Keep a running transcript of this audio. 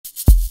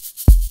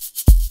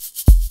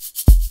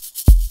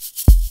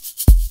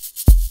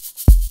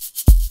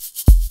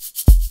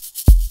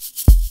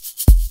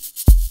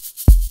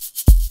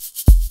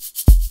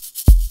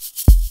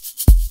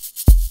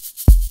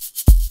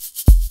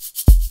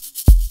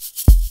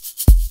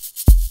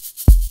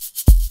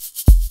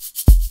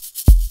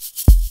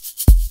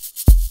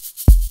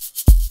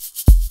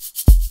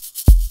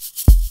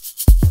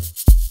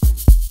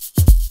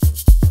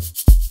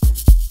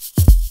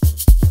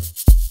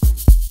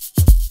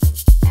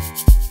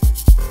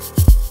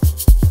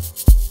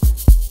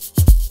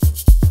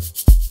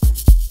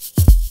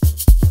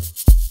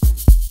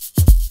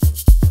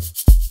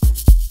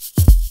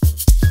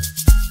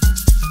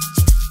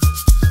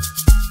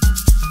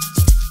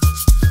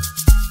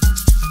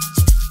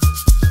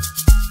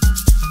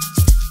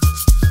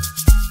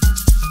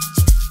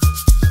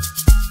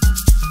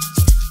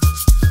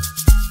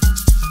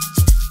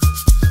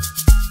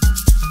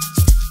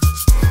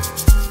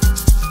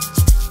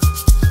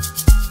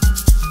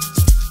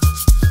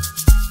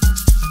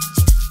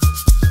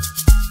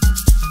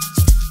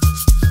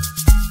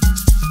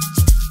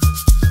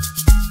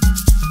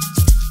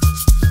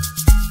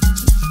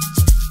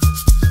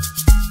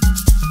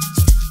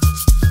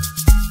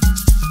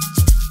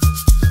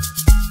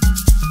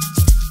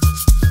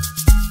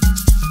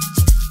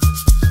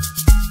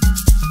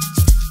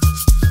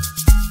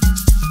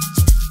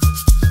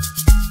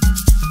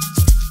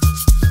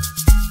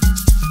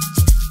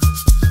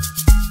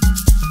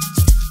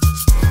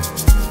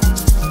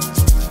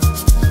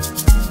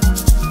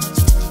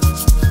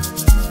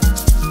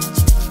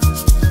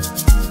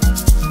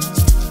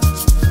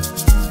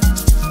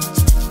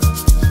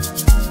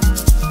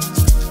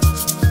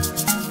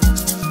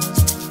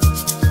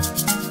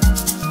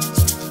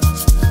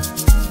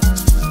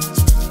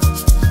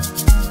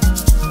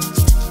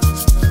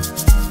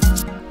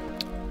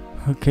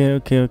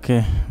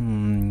Okay.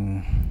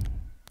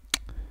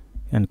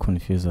 And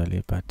confused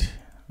early, but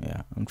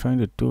yeah, I'm trying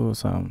to do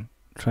some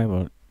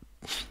tribal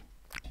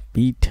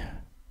beat,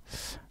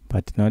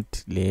 but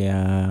not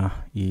layer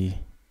e.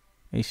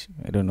 I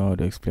don't know how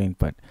to explain,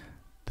 but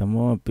the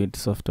more bit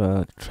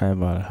softer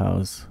tribal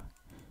house,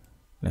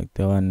 like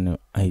the one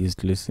I used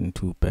to listen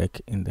to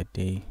back in the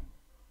day.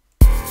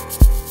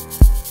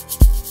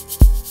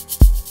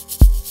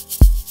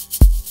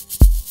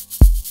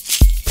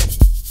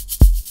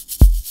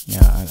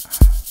 Yeah.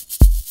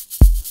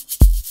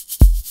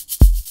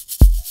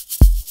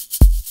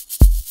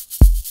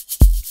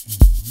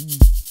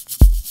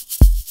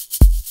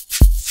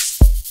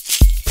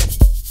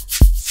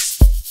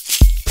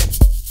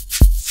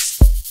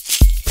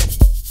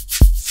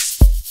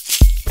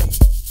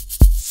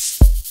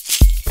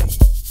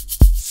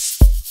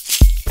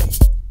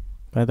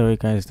 By the way,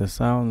 guys, the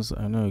sounds,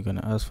 I know you're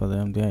gonna ask for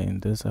them. They are in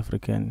this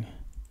African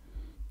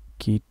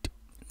kit,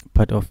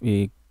 part of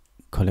a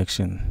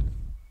collection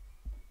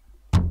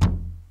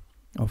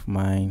of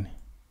mine.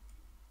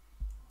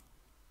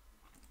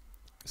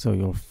 So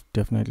you'll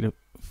definitely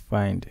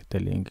find the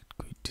link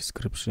in the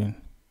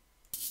description.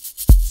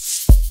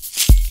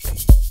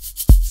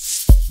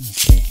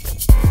 Okay.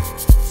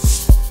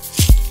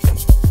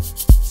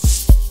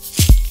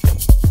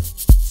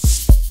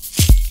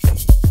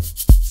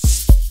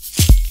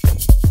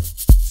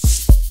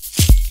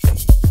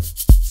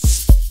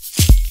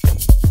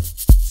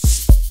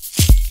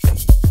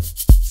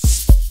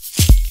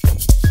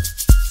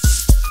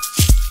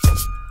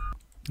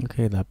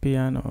 Okay, the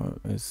piano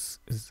is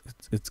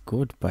it's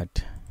good,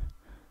 but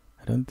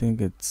I don't think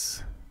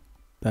it's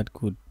that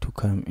good to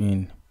come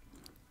in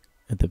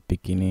at the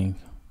beginning.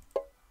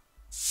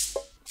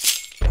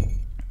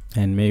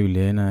 And maybe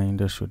Lena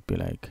Indo should be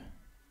like,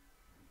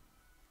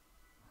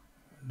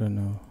 I don't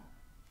know,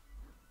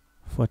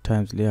 4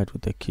 times layered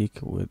with a kick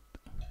with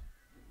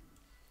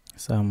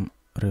some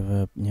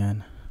reverb.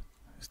 Nyan.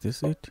 Is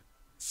this it?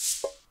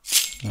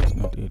 No, it's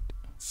not it.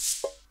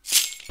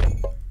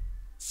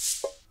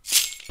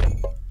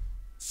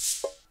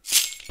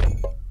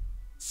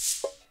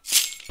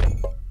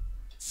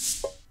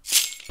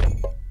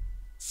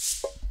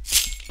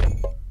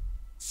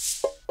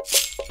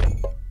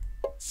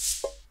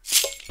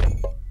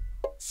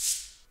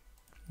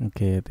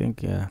 Okay, I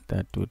think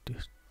that would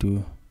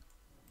do.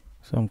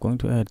 So I'm going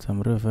to add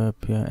some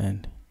reverb here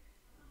and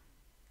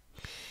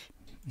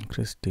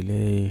increase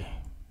delay,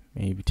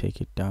 maybe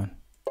take it down.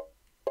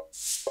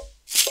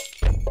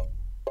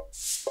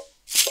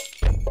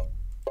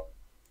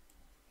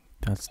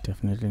 That's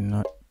definitely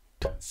not.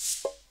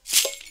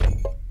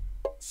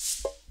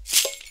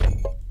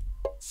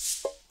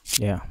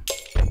 Yeah.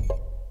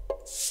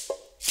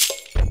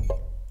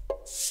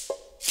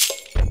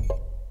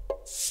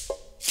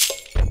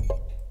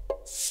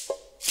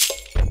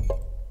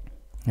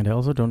 And I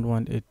also don't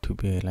want it to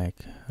be like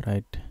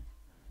right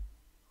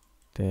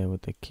there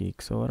with the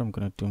kick. So what I'm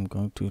gonna do, I'm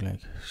going to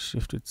like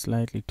shift it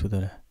slightly to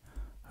the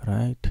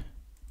right.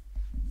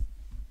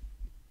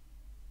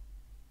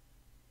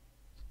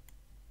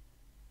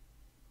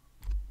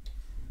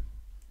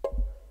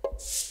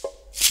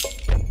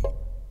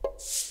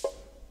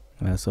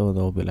 So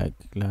there'll be like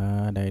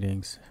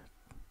lightings.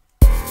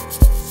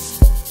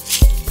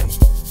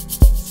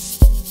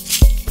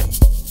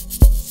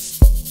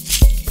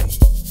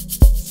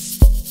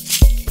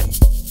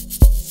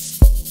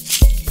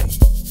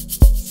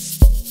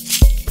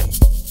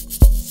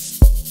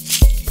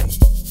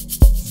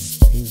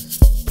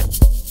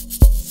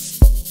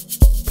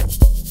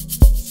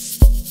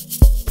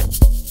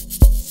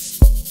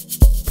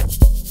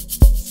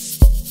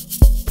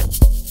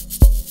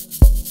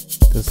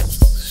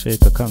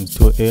 Shaker comes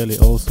too early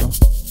also,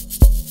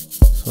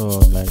 so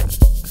like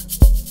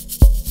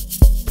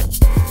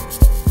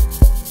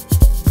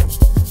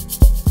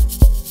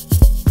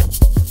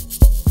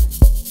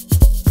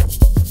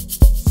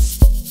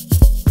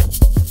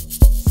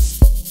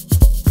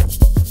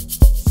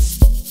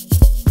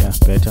yeah,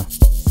 better.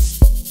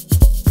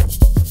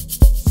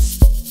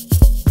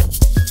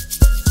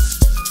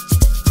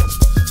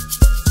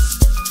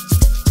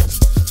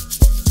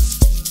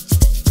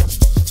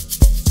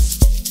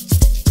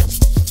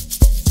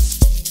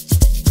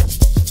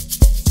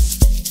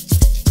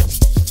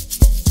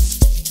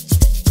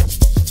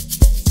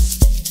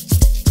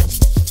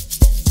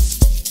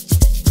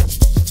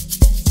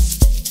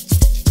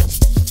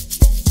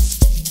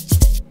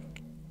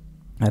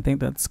 I think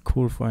that's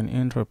cool for an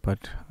intro,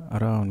 but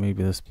around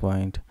maybe this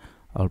point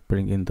I'll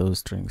bring in those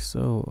strings.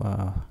 So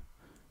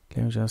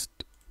let me just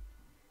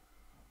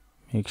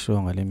make sure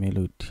I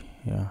melody.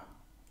 Yeah,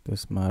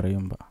 this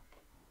marimba.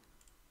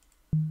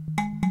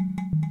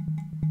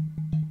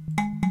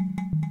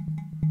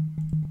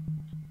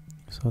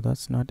 So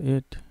that's not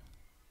it.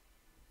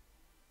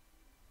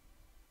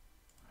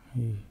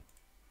 Hey.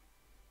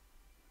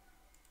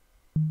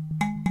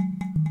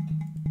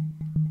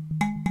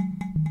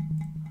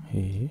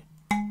 Hey.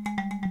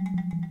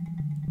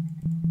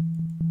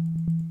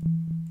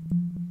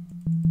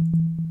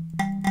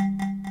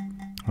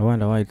 I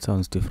wonder why it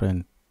sounds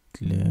differently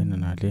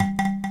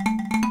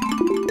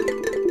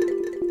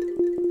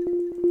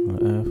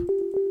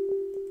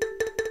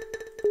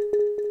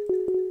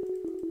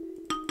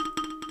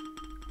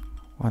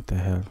What the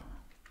hell?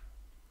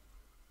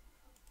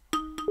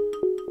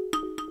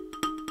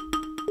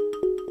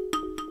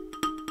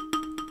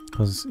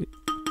 Because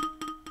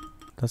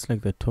that's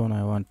like the tone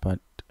I want, but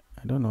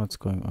I don't know what's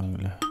going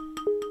on.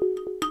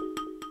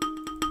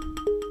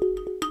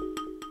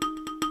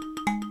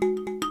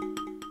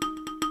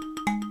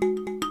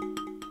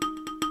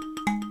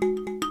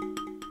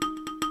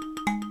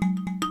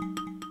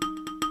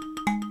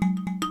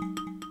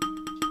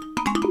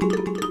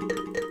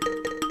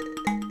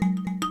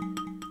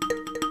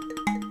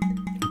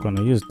 I'm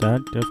gonna use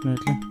that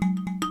definitely.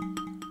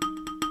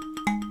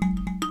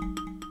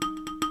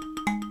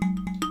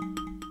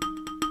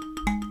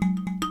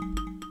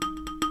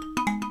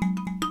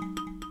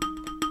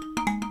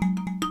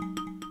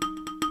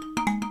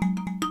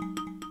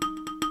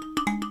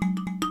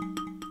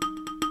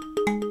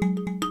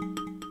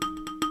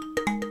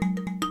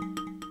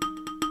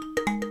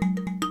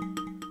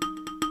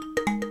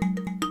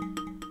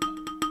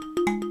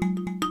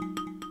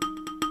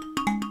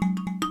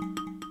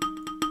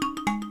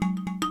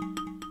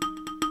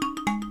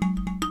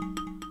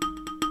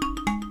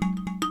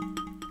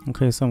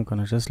 Okay, so I'm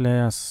gonna just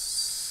layer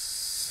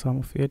some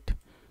of it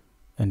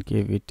and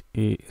give it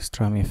a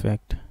strum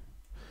effect.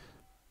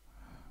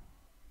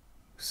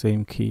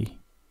 Same key.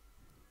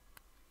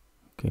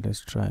 Okay,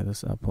 let's try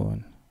this up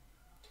on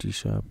D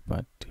sharp,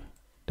 but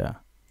da.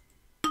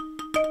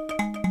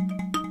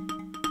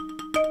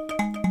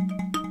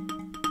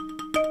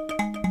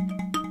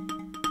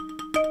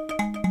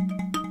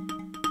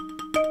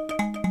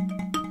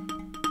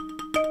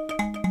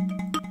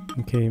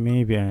 Okay,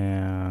 maybe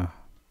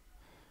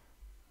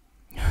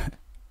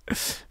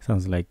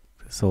sounds like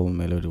the soul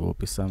melody will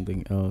be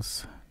something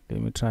else.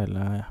 Let me try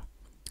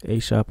A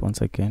sharp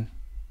once again.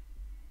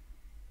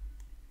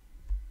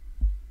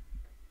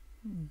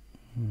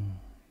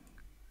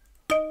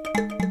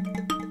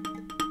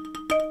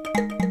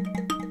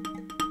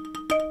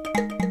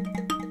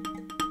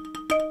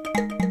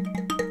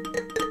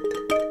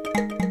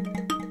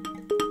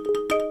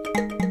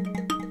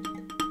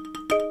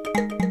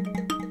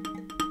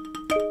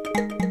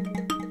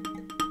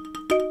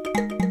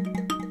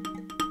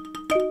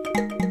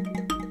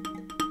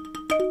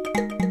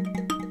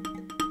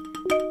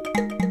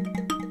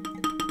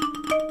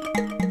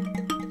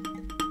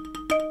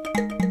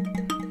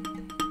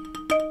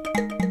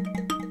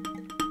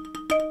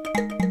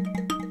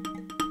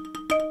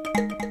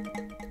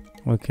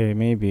 Okay,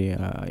 maybe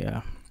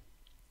yeah,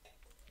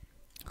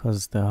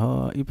 because the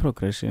whole E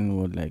progression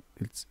would like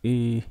it's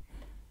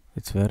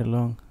very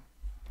long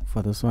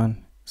for this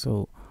one,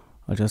 so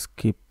I'll just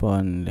keep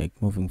on like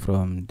moving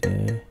from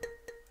there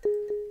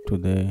to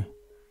there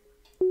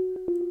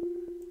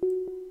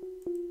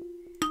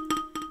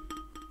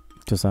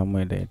to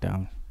somewhere there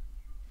down.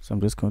 So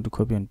I'm just going to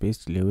copy and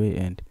paste the way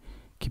and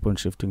keep on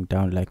shifting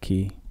down like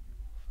key.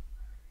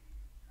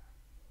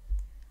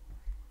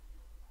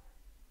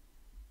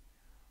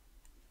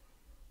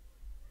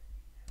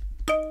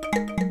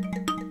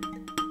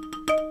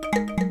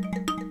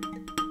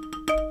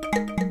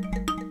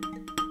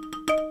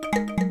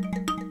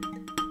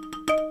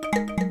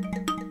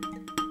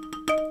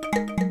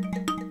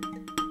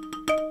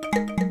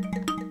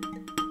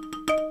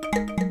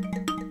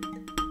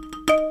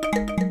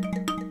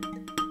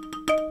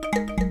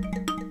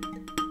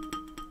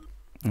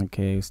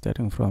 Okay,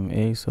 starting from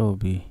A, so we'll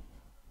be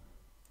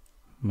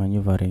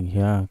maneuvering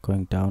here,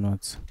 going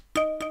downwards.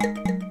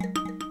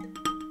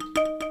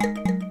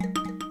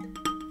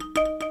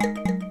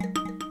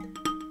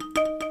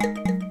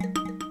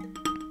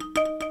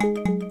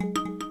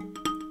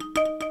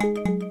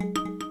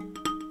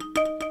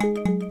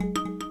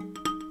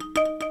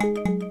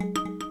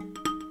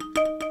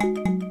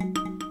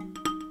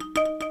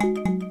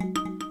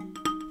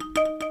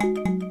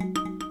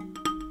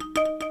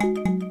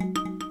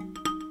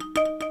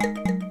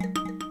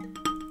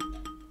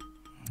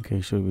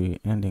 Should be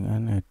ending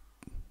on it,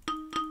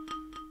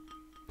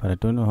 but I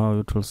don't know how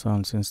it will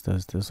sound since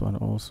there's this one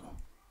also,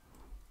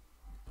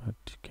 but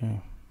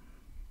okay.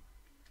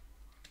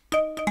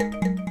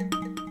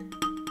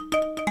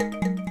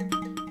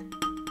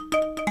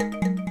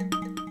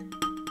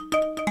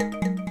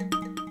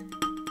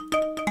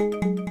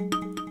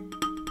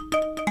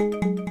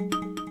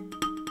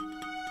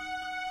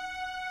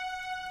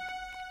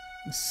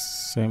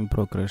 Same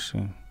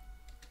progression.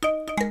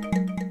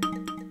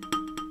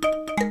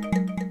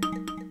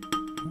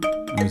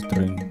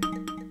 String.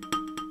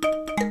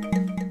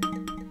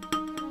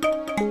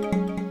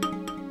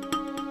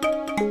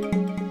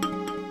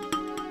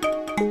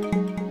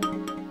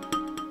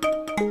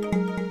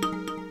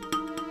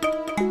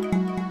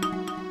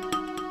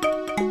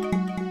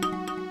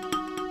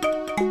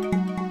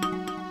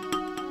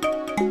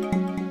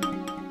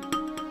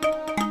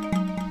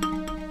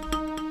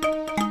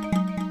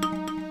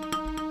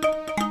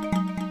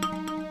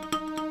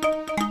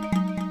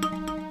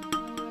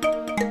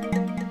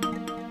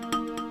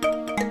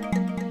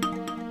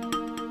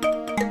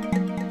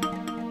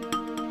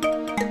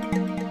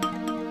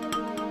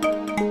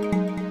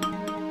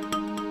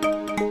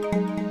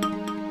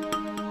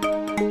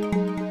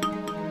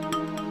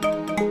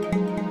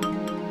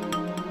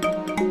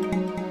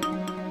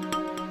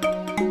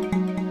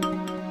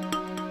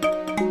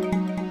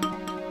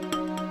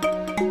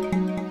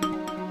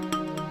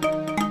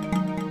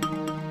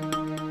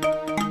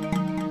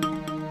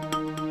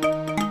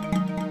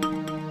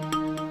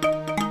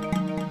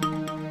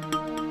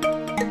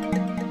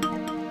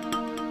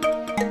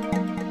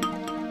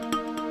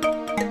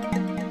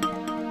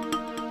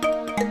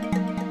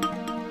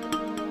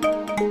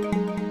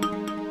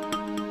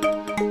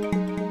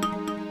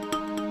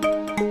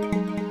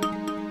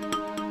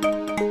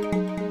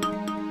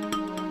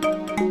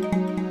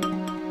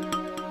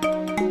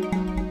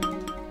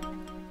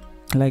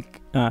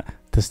 Like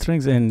the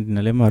strings in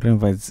Nalema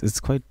River, it's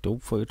quite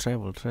dope for a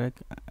tribal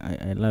track.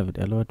 I love it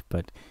a lot,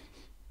 but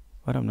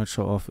what I'm not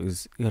sure of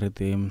is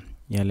rhythm,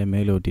 yale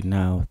melody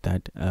now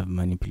that I've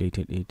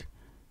manipulated it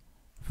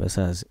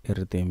versus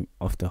rhythm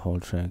of the whole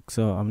track.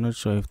 So I'm not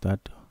sure if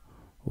that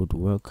would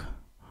work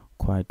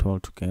quite well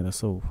together.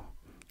 So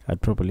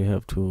I'd probably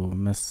have to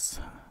mess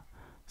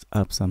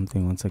up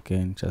something once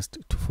again just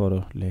to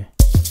follow le.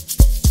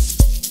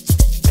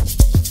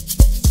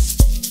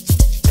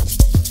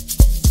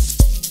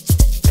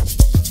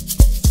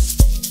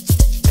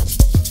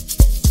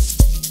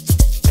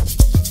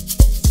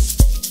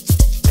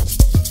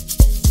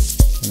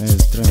 And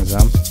there's strings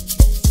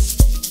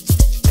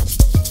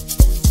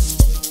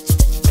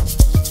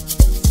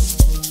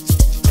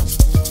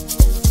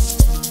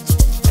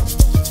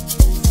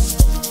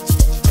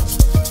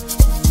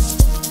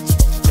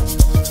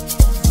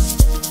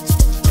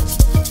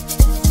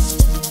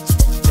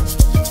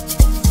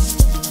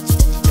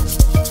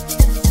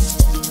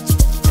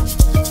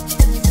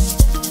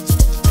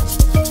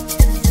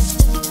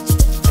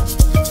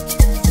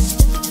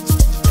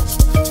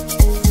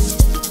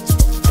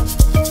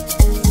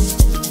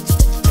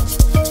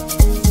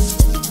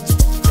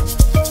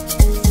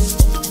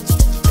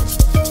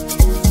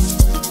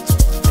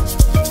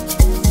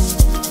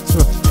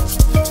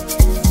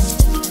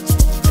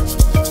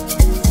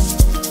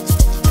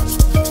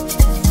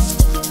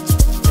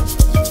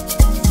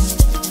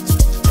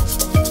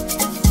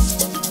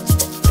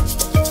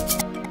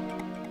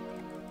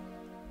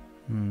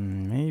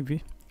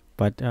maybe,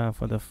 but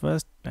for the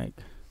first, like,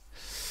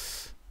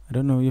 I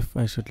don't know if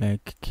I should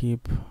like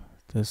keep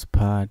this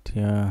part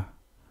here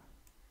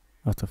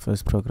of the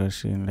first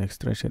progression, like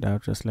stretch it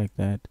out just like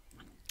that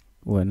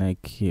when I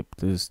keep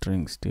the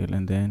string still,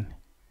 and then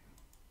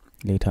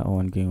later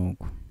on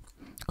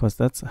because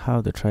that's how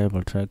the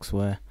tribal tracks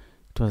were.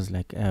 It was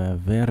like a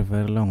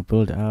very long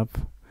build up,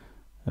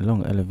 a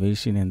long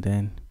elevation, and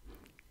then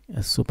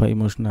a super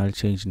emotional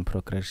change in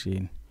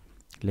progression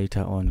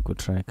later on good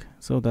track.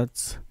 So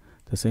that's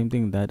the same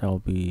thing that I'll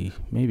be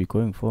maybe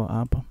going for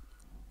up.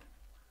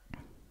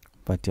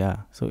 But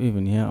yeah, so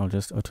even here I'll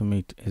just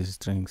automate as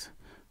strings.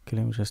 Okay,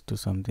 let me just do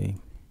something.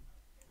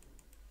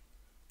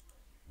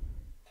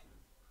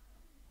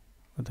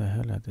 What the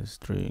hell are the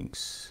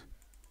strings?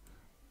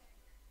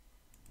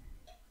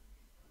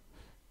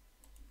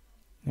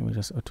 Let me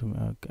just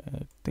automate. Okay,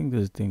 I think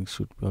this thing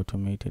should be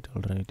automated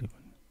already.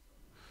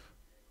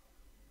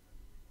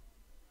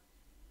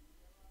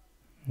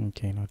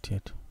 Okay, not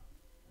yet.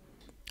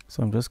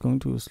 So I'm just going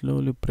to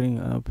slowly bring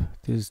up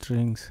these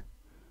strings,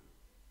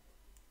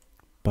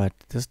 but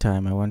this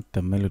time I want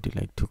the melody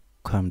like to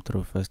come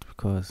through first,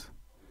 because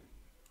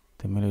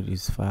the melody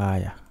is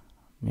fire.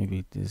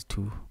 Maybe these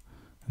two,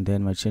 and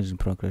then my change in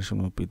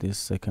progression will be this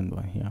second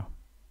one here.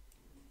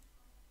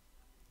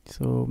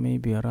 So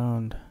maybe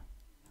around,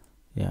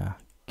 yeah,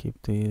 keep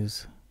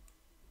these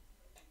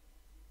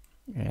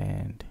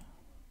and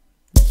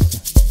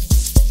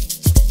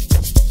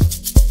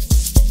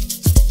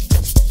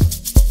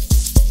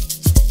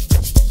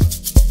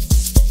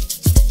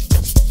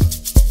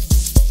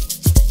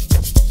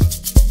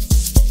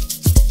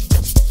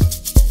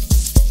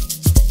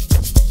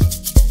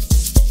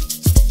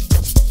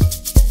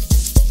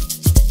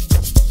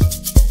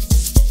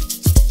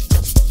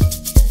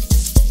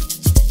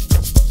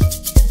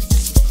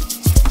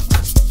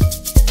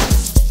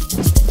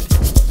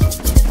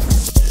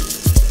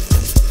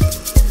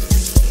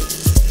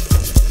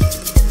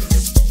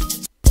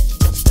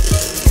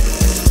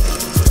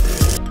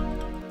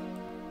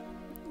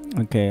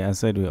okay, I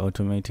said we're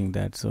automating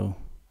that, so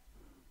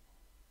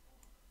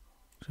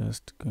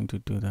just going to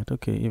do that.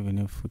 Okay, even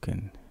if we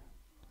can,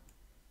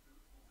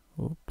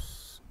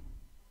 oops,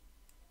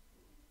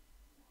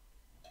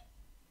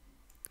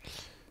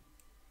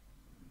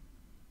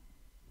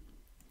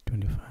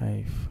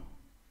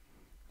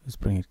 let's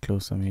bring it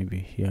closer, maybe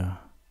here.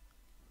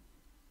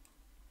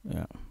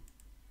 Yeah,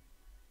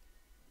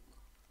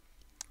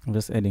 I'm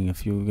just adding a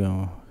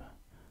few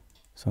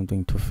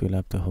something to fill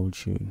up the whole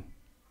tune.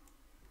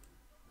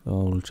 So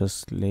I'll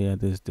just layer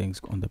these things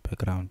on the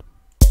background.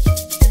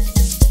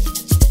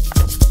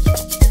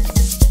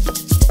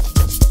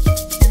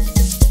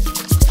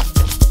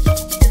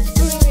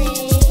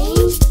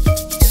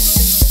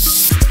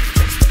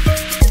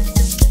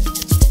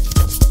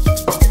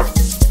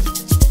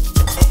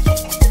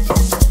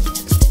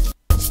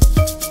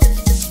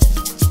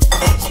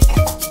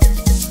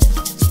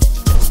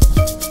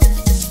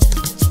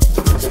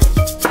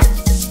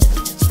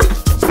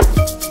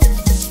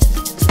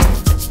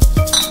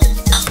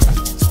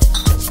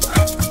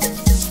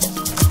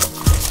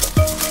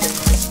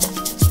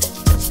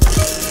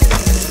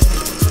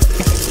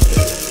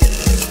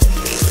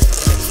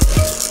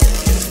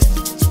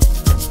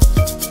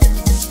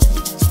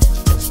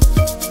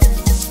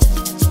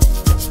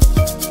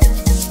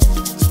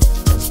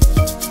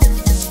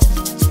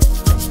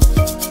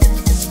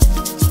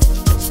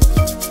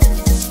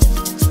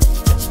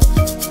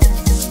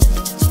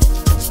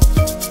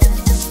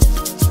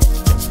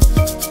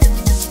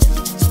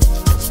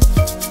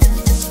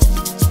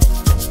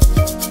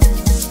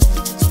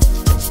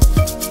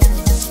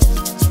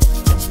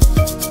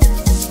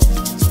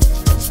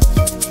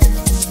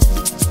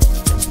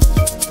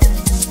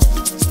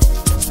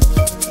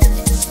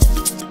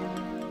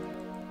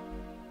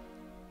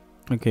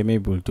 Okay,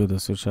 maybe we'll do the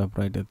switch up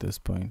right at this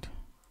point,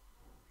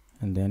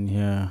 and then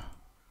here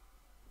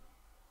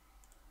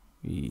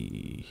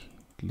we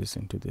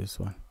listen to this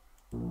one.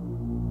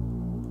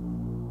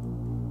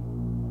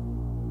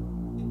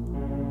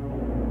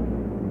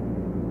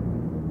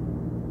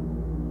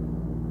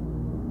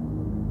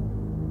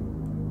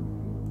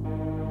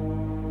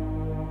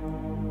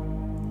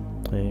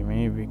 Okay,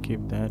 maybe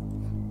keep that.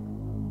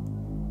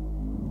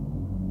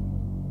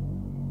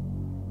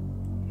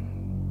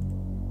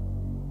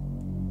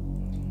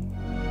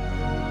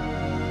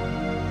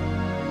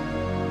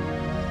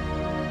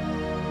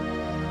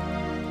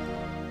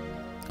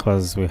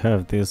 Because we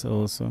have this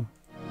also.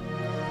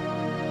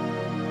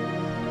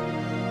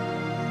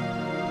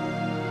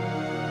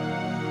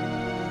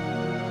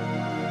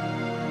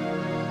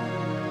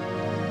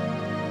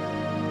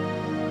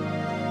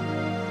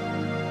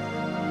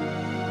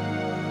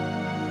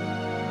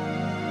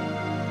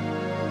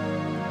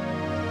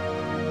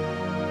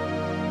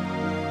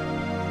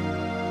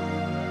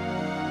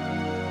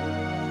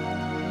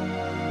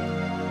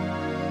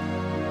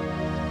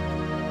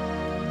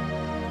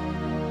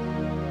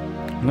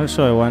 I'm not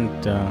sure I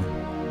want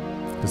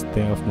this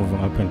thing of moving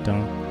up and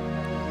down.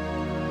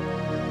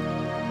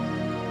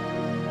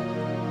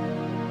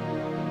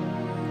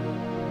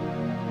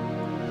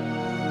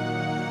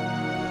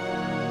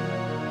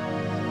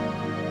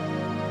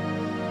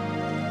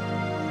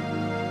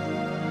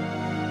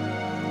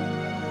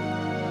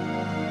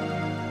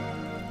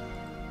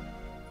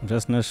 I'm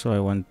just not sure I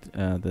want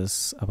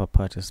this upper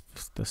part is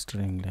the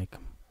string like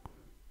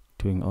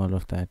doing all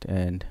of that,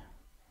 and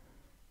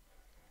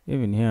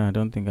even here I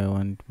don't think I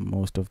want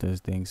most of those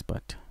things,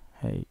 but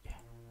hey,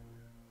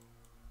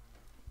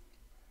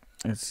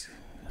 let's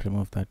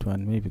remove that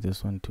one, maybe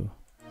this one too.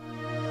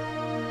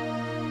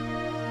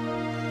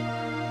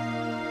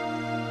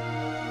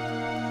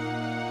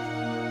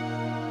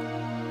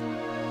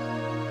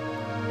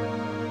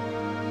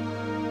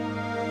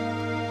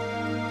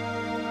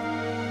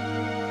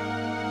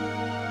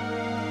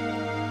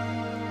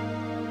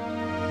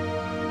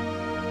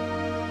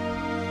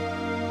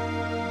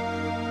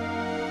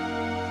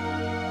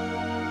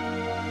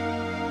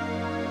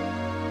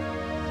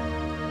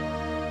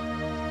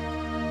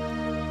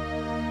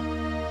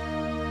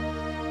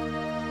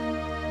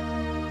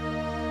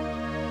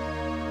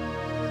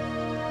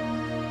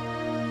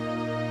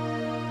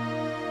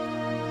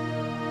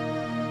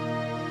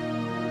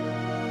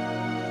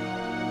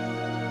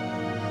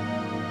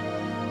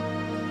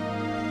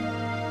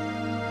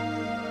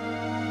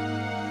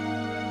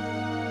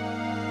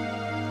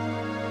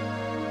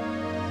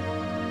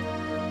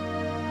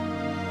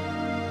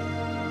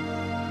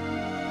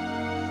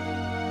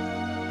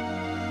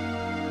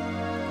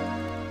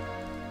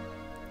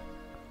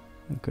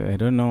 Okay, I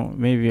don't know,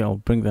 maybe I'll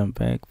bring them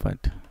back,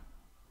 but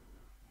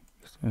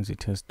let's see,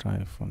 test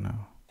drive for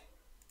now.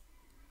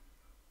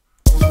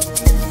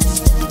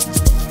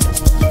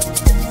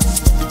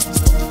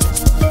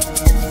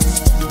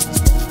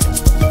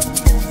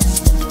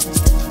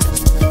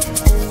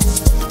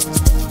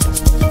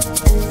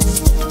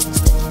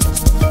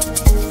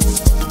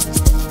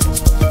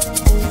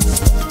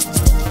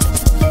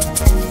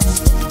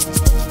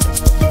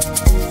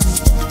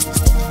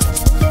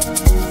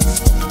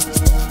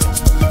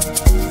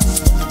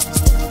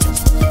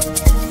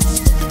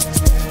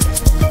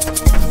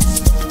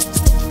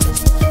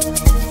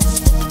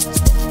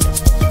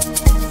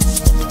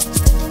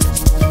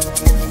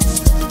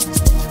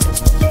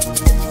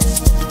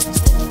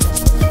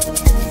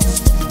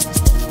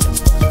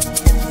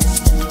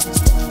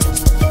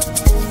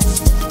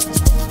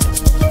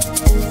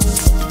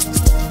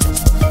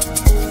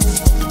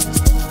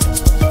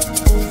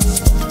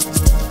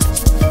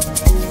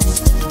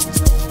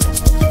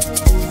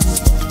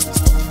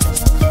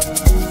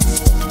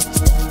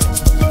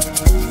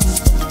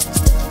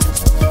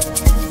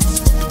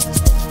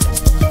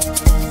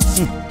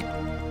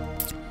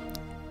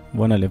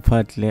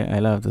 I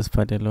love this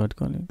part a lot.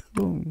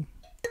 Boom.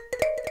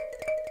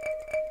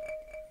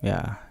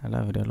 Yeah, I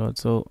love it a lot.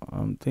 So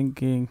I'm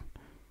thinking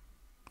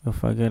of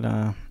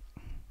the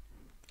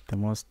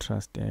most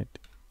trusted,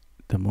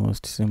 the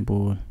most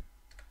simple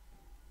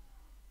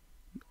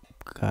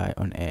guy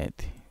on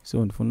earth.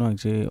 So I'm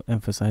to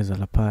emphasize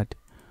the part,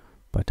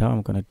 but how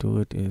I'm gonna do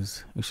it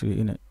is actually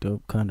in a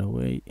dope kind of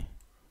way.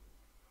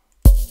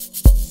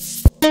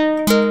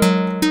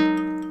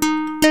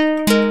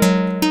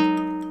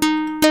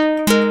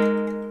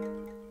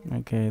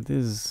 Okay,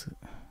 this is,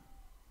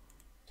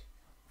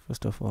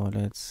 first of all,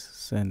 let's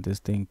send this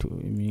thing to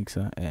a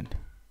mixer and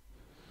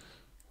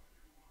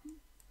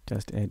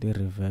just add a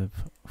reverb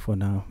for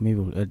now. Maybe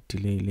we'll add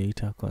delay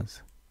later,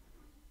 cause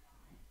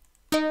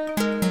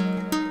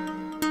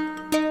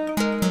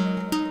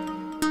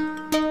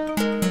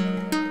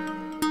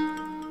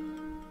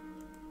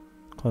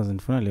in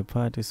front of the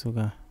party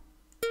sugar.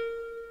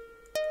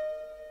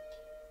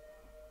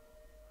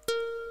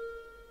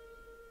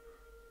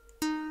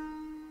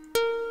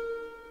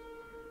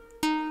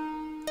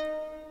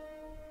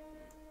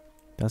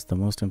 That's the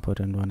most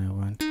important one I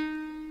want.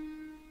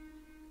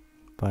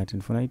 But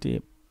in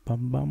Fortnite,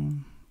 Bum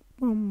bum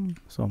bum.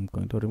 So I'm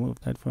going to remove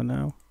that for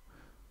now,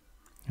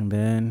 and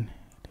then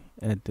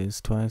add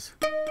this twice.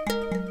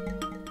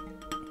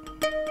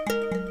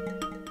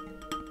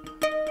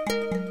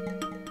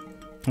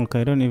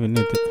 Okay, I don't even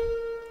need it.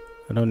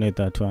 I don't need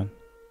that one.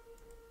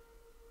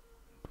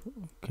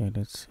 Okay,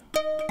 let's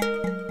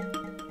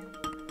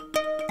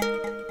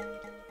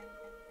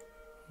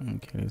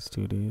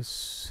do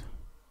this.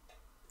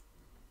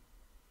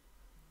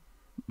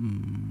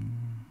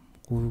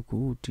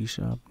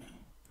 T-sharp.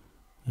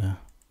 Yeah,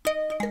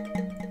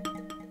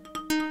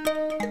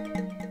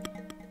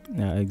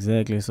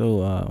 exactly.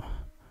 So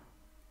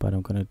but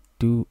I'm gonna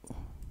do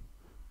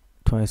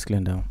twice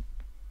clean down,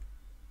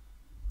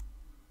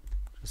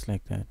 just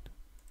like that.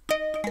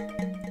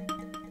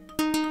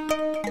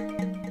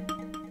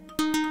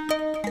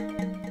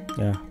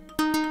 Yeah.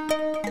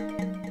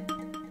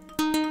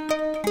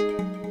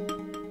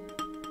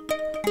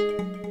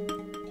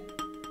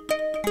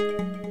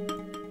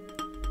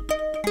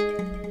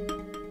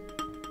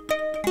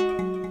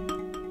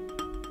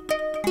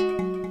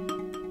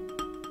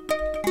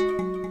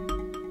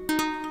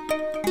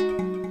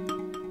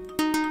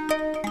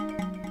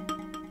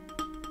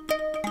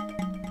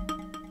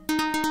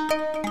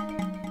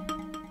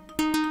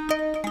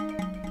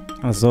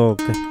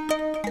 Okay.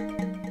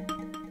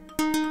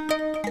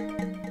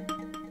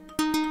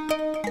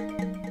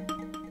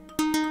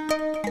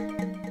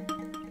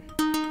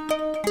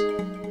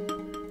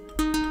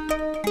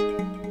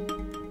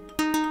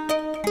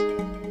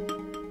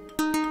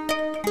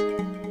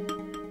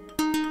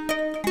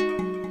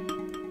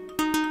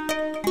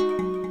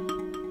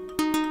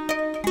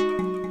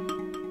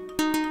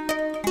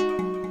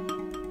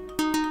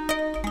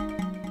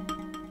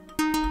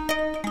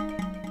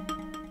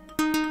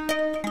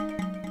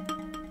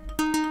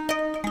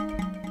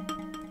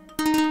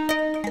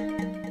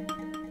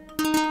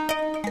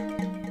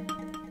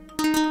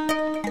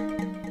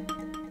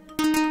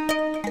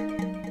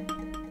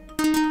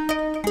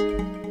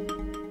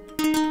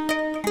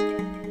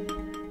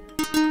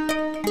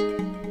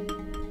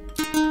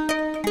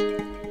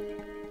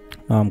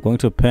 I'm going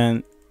to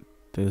pen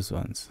these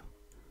ones.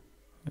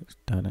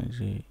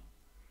 Strategy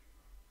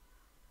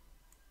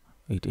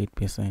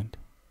 88%.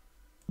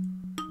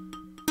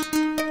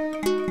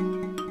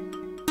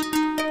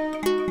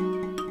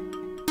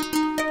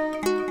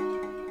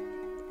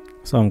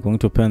 So I'm going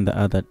to pen the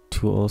other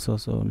two also.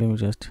 So let me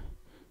just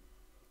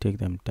take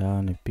them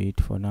down a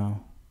bit for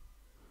now,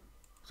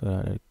 so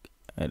that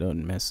I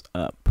don't mess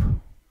up.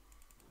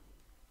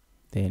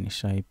 Then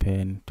shy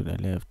pen to the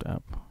left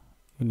up,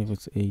 even if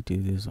it's 80,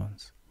 these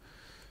ones.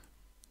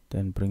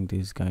 Then bring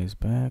these guys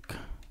back.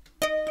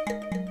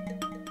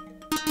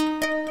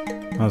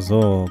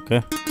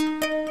 Okay.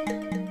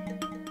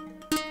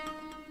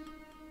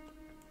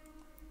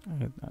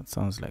 That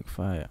sounds like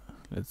fire.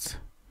 Let's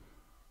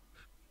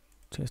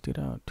test it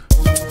out.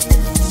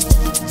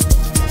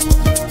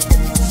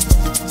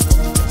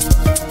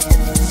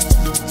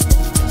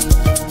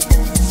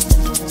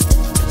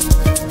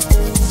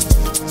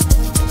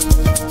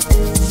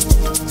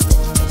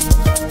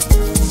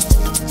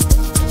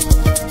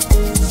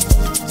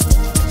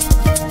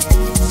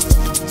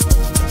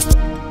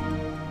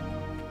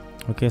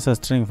 Okay, so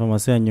string from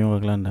a new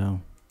gland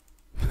down.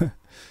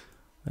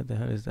 What the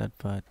hell is that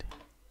part?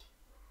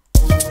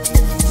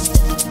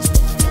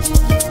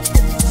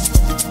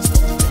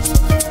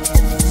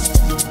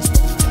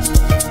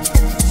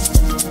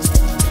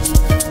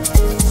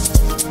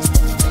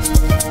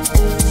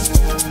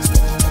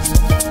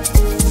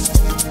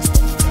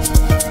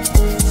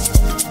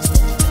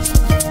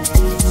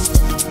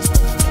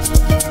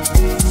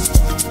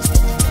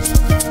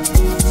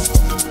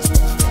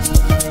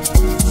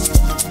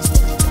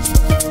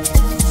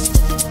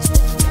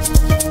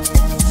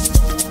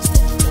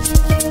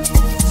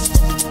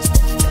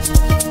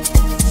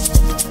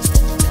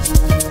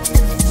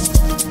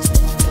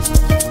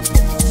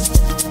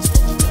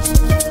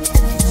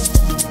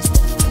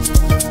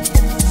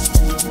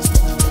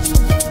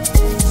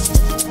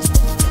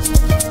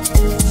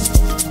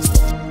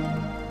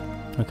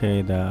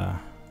 Okay, the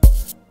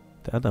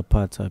other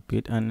parts are a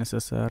bit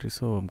unnecessary,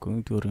 so I'm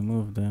going to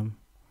remove them.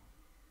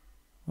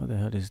 What the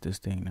hell is this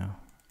thing now?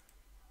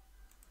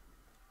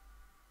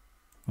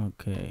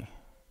 Okay,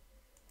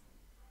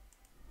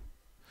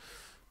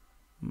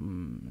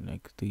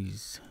 like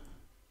these,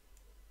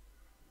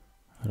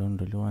 I don't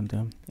really want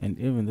them, and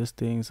even this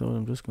thing, so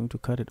I'm just going to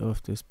cut it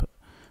off this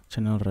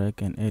channel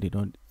rack and add it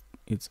on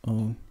its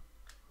own.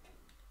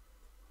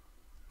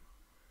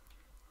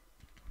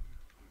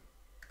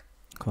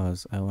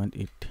 Because I want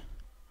it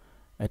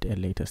at a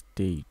later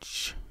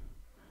stage.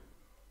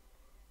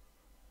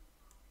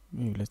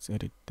 Maybe let's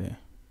edit there.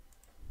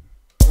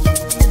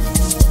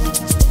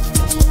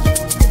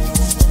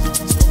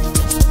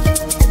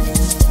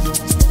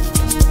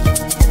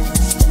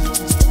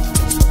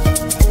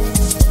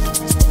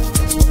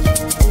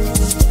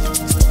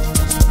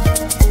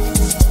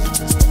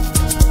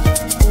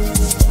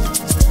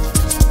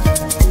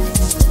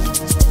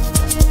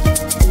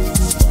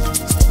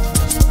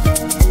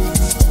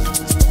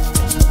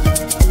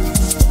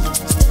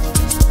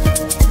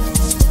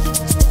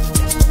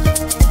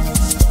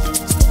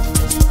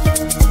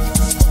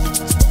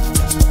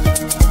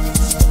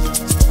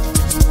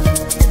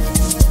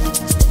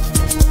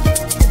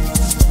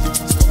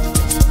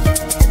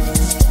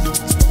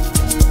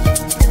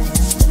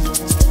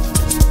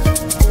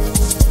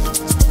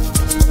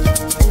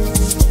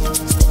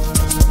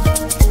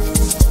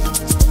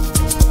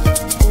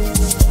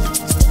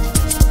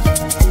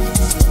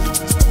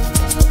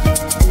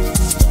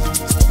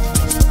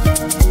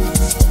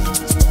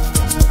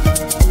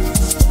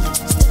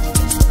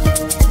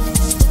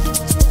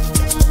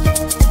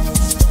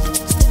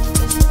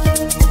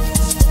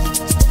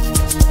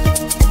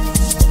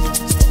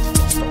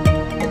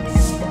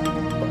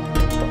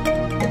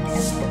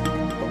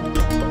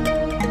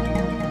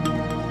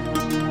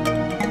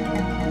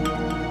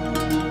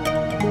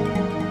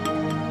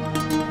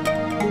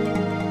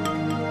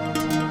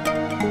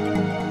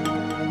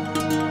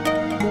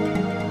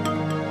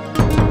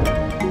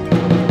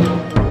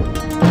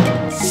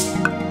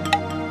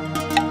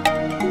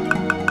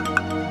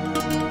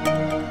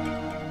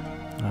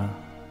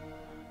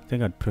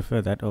 think I'd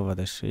prefer that over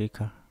the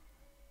shaker.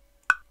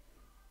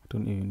 I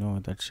don't even know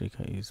what that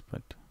shaker is,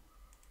 but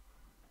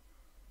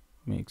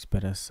makes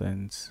better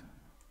sense.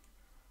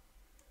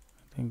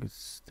 I think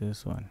it's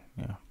this one.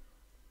 Yeah,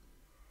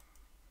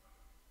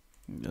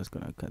 I'm just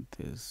gonna cut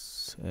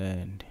this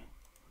and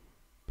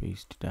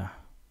paste it there.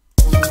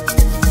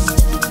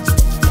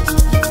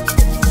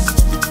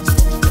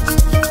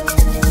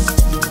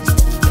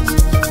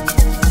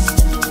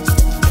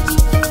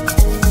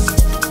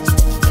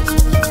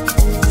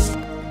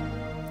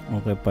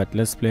 Okay, but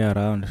let's play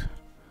around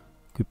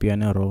with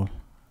piano roll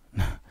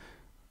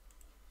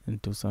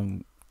into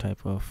some type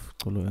of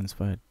solo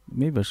inspired.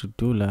 Maybe I should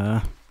do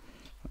la,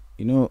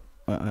 you know,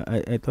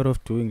 I thought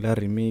of doing la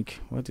remake.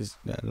 What is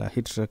la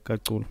hit track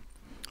cool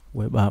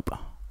web up?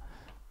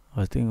 I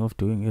was thinking of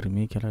doing a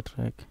remake of that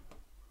track.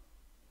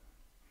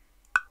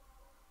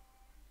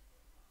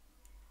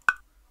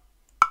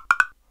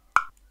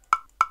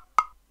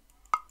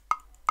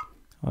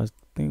 I was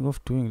thinking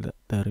of doing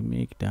the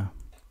remake there.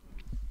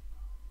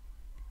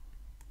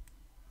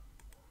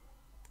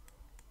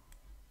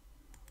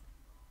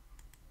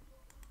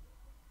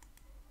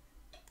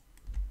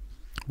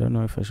 I don't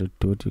know if I should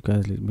do it. You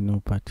guys let me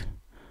know, but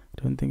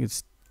I don't think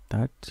it's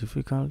that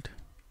difficult.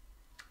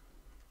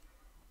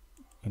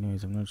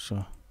 Anyways, I'm not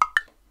sure.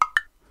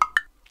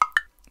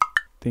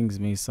 Things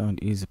may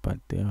sound easy, but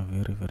they are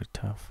very, very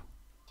tough,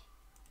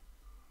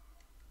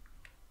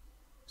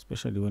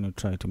 especially when you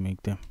try to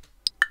make them.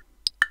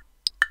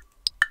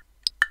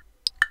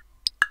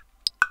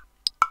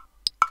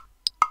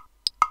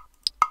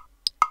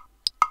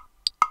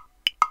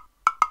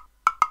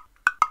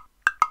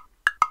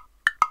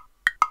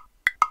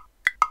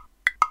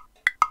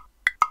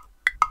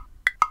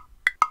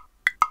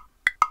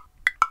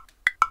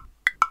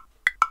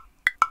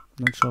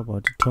 Not sure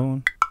about the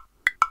tone.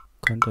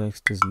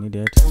 Context is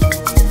needed.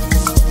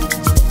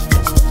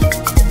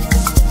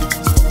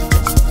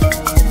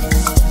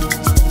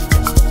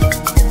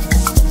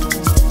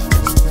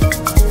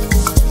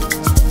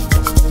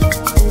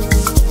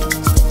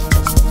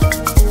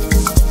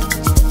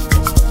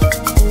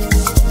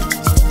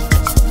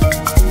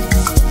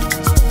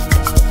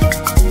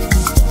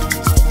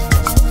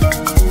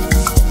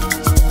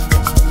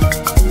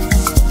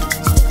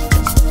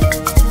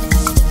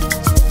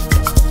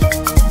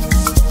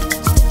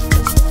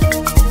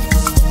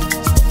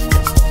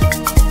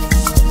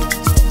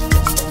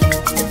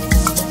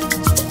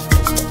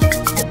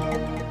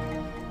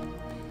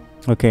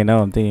 Okay,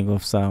 now I'm thinking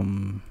of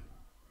something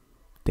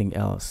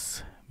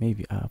else.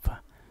 Maybe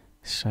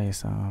try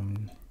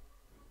some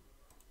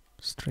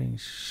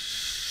strange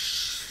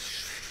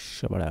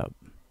shabab.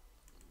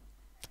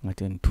 I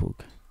didn't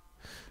took.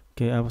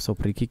 Okay, I was a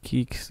pretty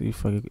kicks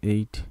if I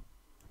 8,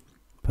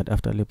 but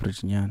after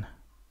leverage nyan,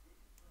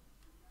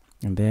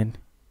 and then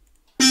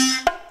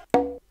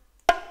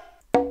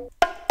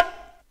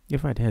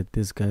if I'd had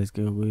this guys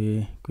go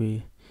away,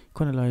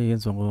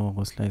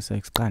 slice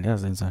expand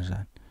as in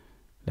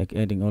like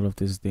adding all of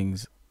these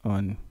things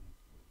on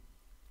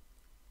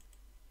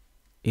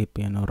a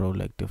piano roll,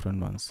 like different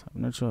ones.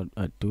 I'm not sure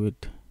I'd do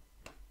it,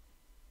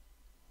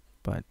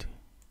 but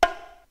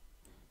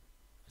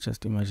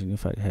just imagine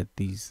if I had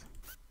these.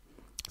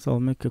 So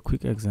I'll make a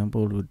quick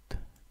example with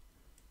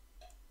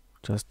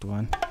just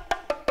one.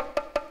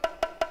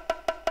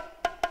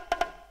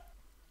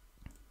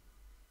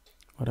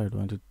 What I'd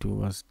want to do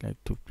was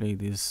like to play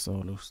this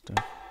solo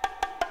stuff.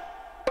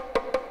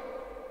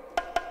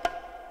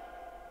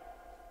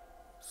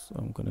 So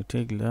I'm gonna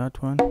take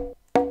that one.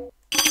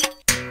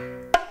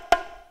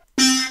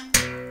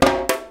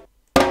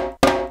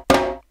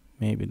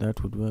 Maybe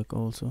that would work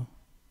also,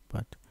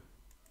 but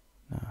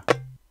nah.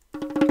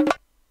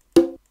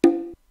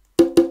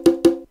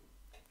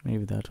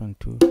 Maybe that one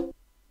too.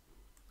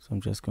 So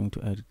I'm just going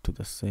to add it to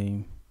the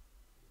same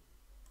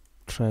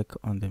track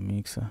on the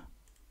mixer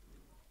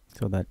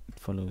so that it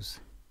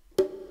follows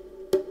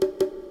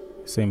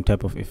same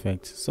type of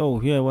effects. So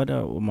here what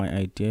my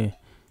idea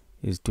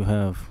is to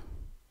have,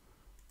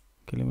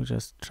 okay, let me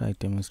just try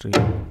demonstrate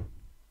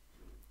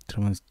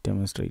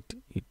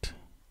it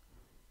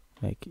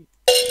like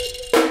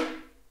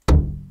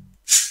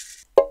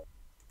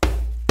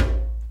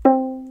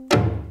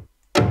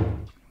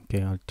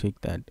okay, I'll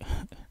take that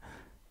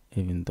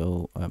even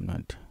though I'm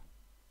not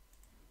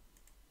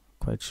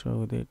quite sure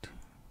with it.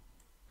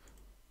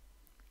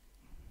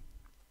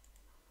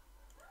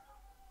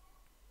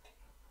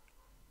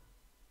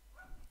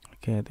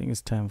 Okay, I think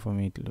it's time for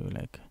me to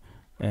like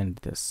end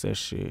the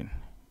session.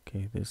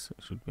 Okay, this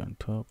should be on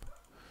top.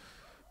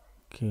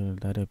 Kill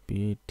that a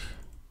bit.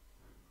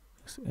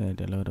 Just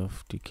add a lot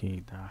of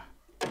decay there.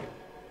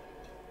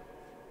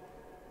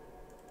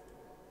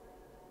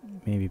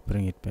 Maybe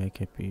bring it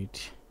back a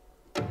bit.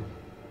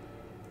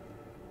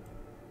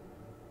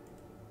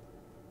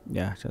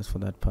 Yeah, just for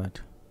that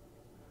part.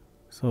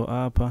 So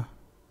upper.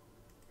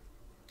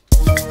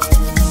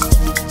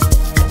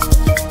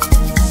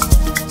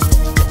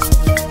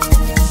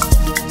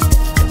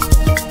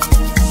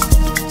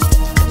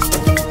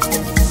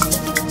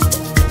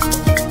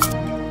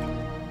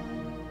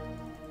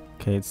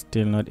 Okay, Okay, it's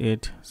still not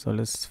it. So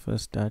let's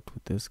first start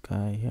with this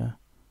guy here.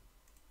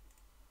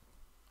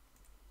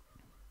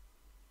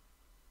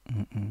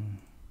 I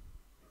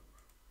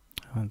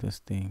want this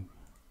thing.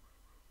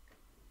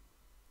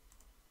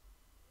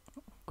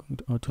 I'm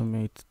going to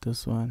automate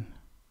this one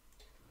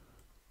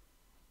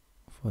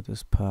for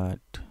this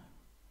part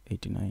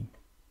 89.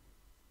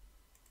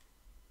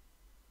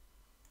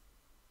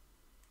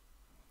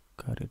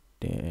 Got it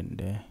there and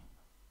there.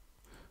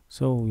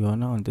 So we are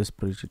now on this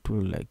bridge. It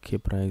will like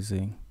keep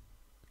rising,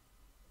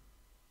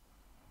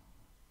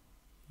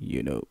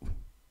 you know.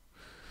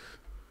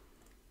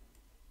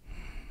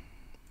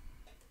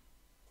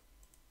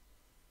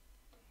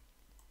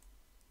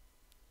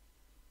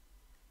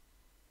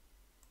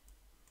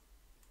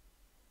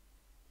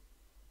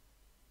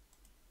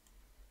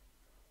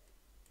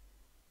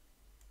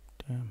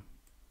 Damn,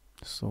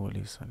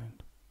 solely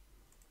silent.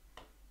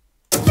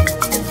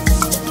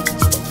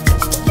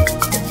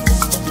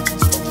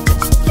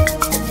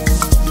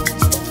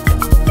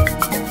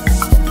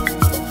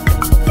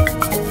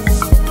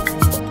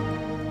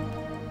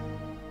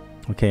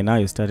 Okay, now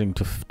you're starting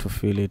to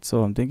feel it.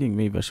 So I'm thinking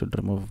maybe I should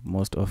remove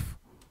most of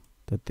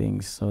the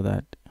things so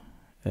that,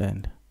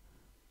 and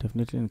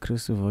definitely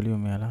increase the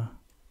volume. Yala.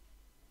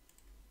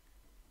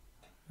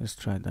 Let's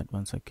try that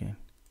once again.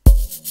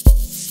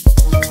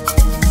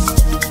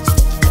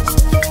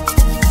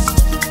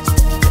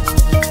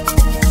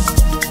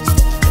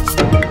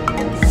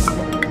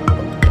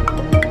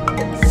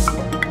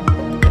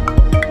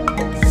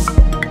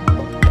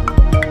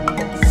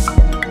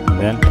 And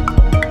then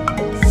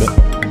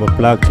the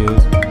plug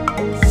choose.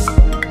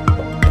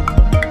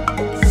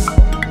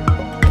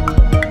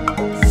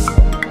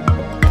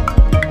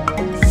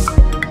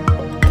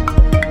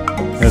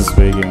 That's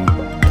speaking.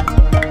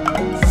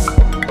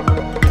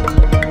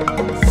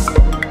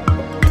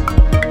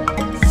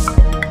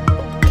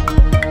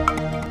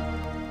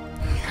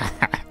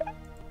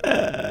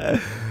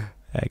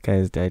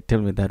 Guys,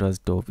 tell me that was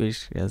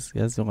dopish. Yes,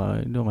 if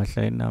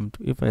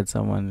I had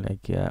someone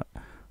like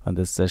on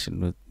this session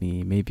with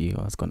me, maybe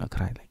I was gonna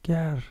cry like,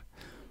 yeah,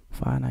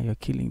 Fana, you're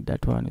killing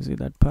that one. You see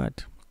that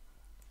part?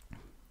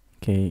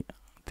 Okay, I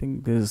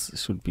think this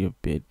should be a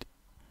bit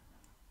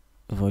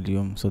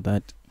volume so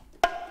that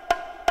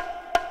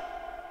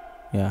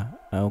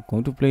I'm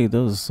going to play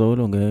those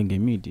solo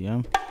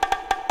medium.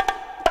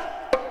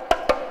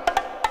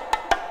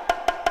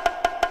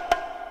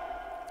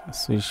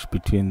 Switch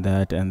between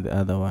that and the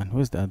other one.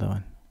 Where's the other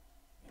one?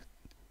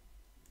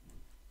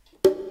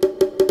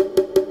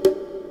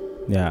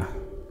 Yeah.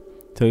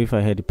 So if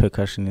I had a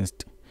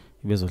percussionist,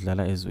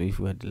 if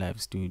we had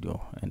live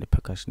studio and a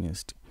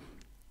percussionist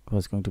who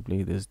was going to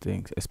play these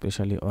things,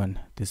 especially on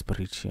this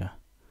bridge here.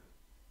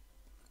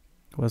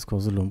 Was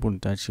percussion.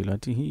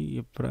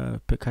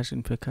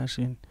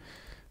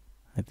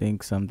 I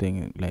think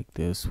something like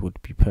this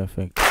would be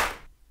perfect.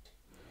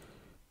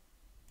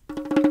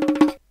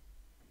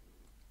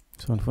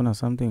 So for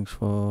something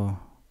for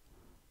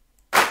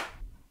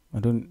I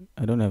don't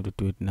have to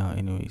do it now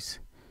anyways.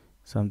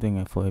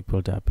 Something for a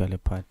build up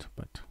part,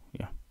 but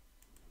yeah.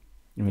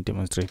 Let me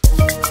demonstrate.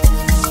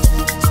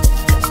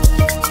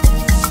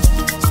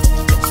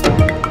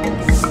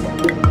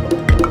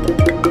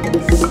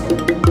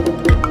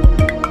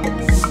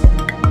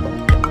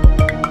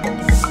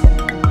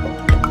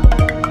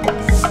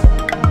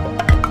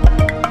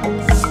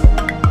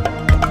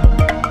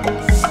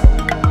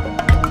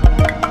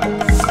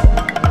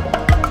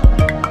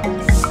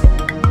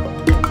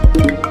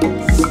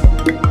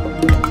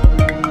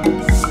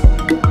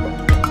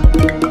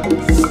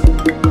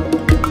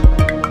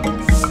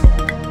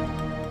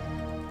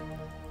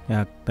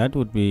 That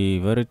would be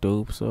very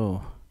dope.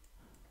 So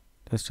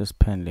let's just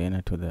pan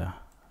Lena to the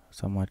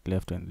somewhat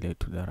left and lay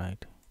to the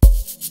right.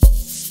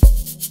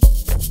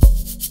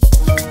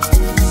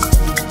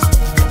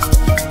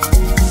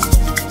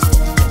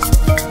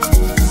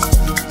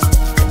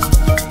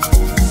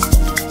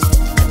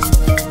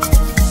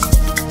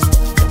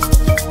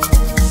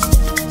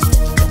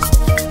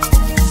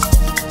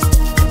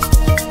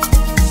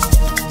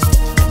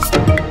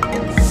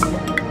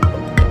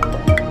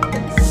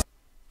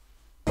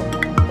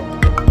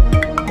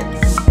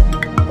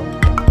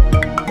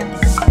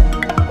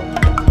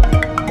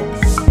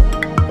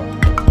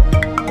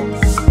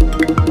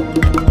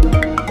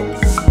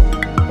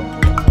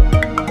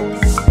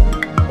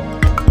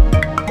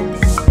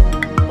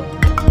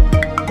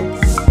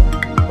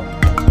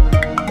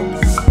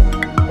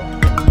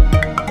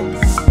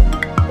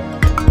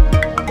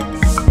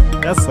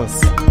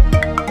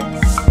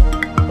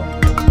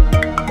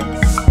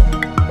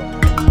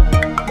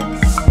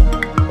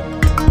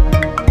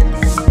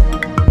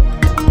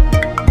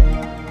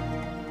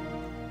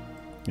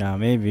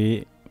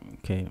 Maybe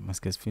okay,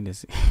 must get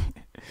finish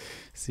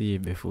see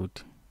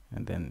barefoot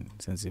and then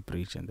since you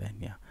preach and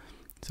then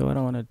so what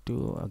I want to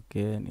do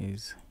again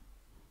is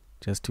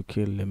just to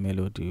kill the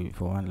melody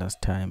for one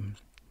last time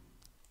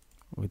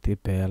with the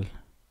bell.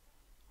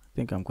 I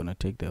think I'm gonna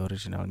take the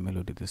original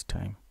melody this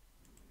time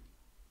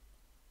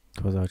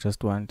because I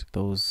just want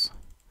those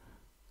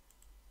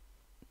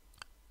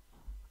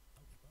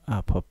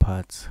upper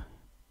parts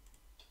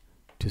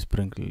to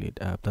sprinkle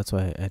it up. That's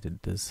why I added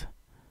this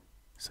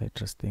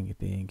citrus thingy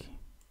thing.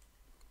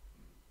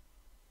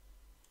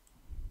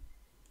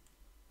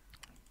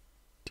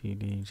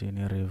 TD,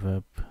 Jenny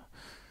reverb.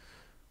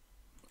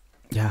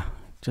 Yeah,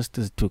 just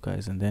these two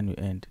guys, and then we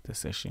end the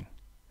session.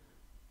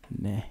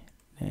 Nah.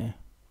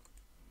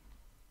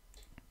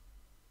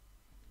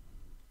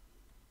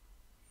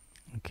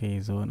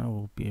 Okay, so now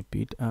will be a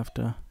bit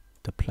after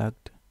the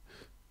plugged,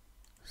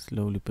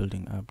 slowly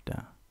building up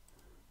there.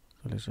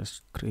 So let's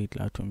just create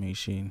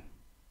automation.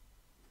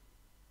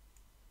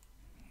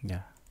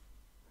 Yeah,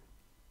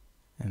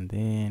 and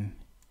then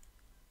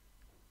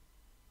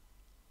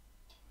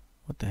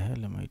what the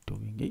hell am I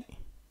doing?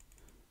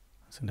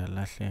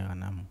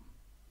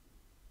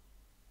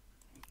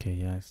 Okay,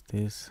 yeah, it's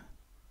this,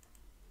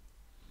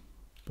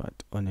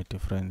 but on a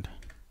different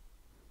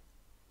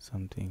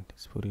something.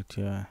 Let's put it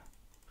here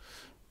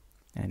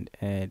and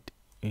add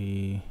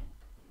a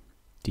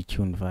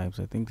detune vibes.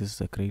 I think this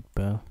is a great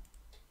bell,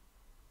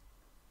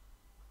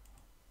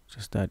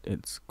 just that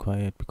it's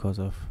quiet because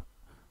of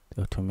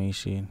the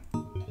automation.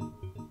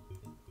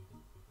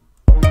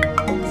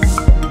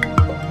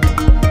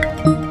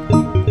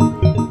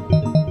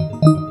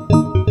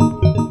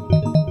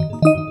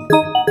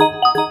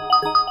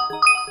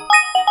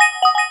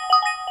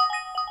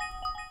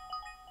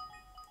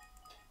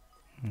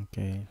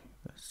 Okay,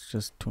 that's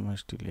just too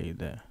much delay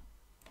there.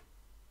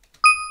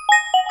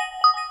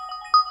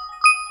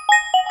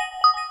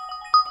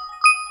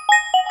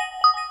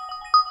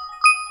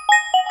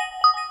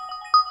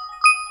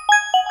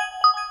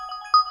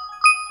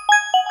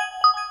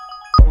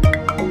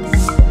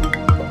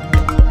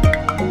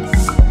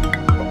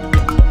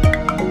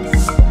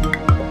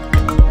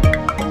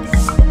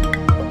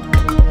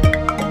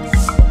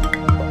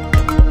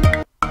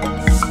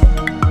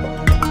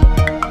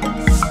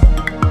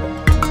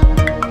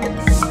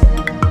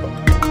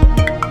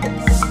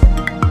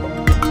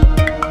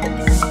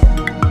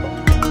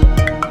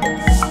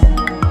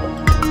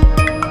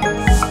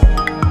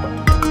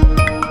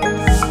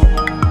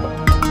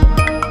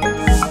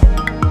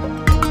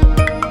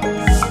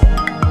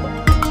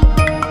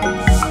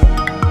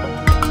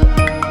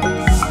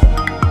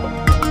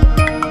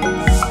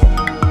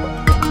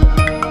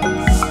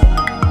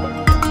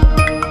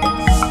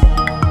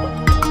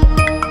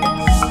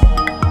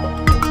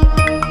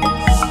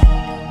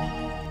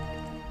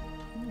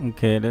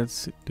 Okay,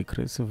 let's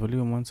decrease the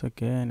volume once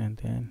again and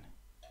then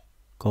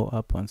go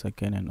up once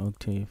again an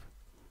octave.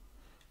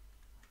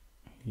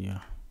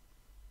 Yeah,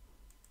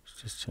 let's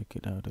just check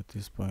it out at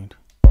this point.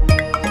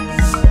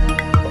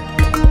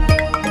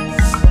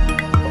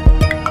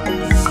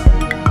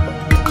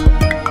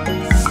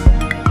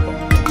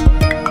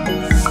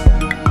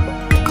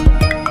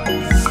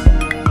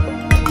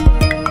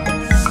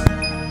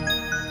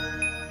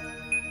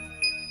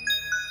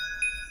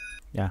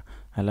 Yeah,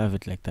 I love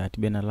it like that.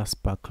 Benala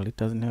sparkle. It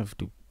doesn't have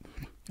to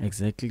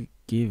exactly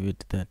give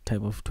it that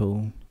type of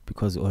tone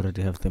because you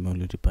already have the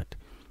melody, but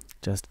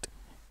just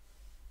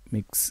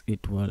mix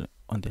it well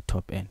on the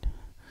top end.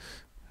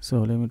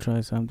 So let me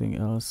try something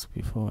else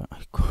before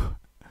I go.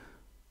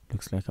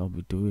 Looks like I'll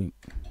be doing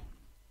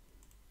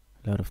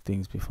a lot of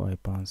things before I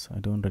bounce. I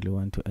don't really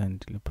want to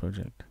end the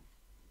project.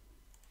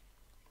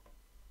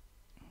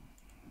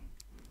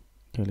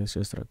 Okay, let's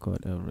just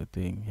record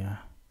everything. Yeah.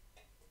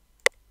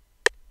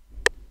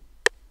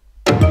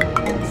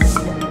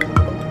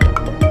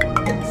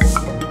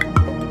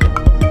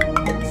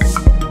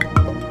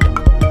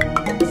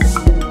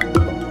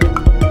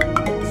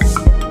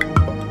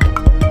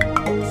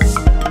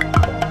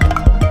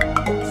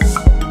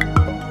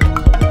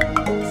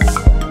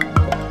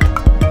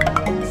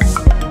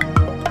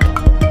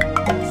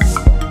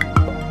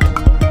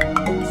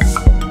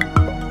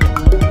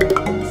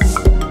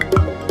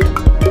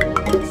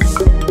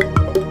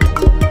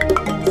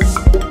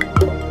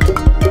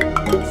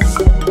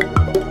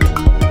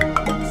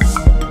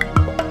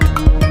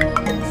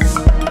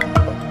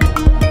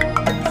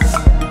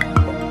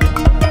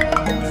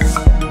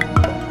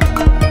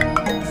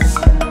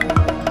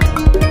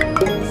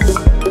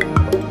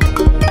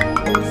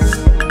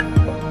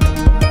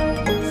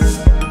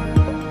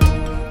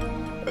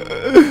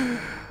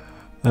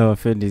 Our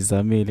friend is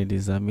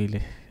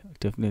Zamile.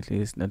 Definitely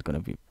it's not gonna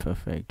be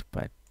perfect,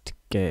 but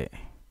okay.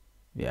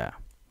 Yeah.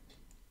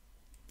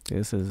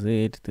 This is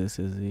it.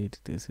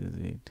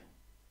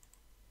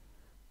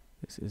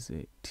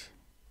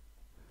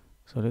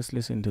 So let's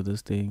listen to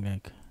this thing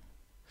like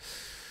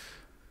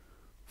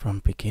from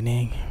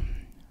beginning.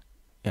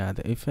 Yeah,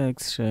 the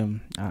effects I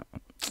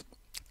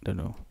don't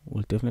know.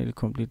 We'll definitely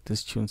complete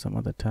this tune some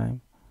other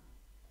time.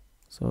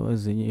 So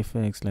as the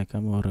effects like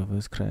a more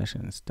reverse crash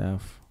and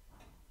stuff,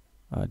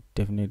 I'll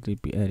definitely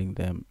be adding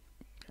them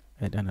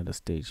at another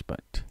stage,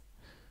 but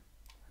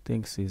I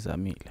think this is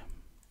Amil.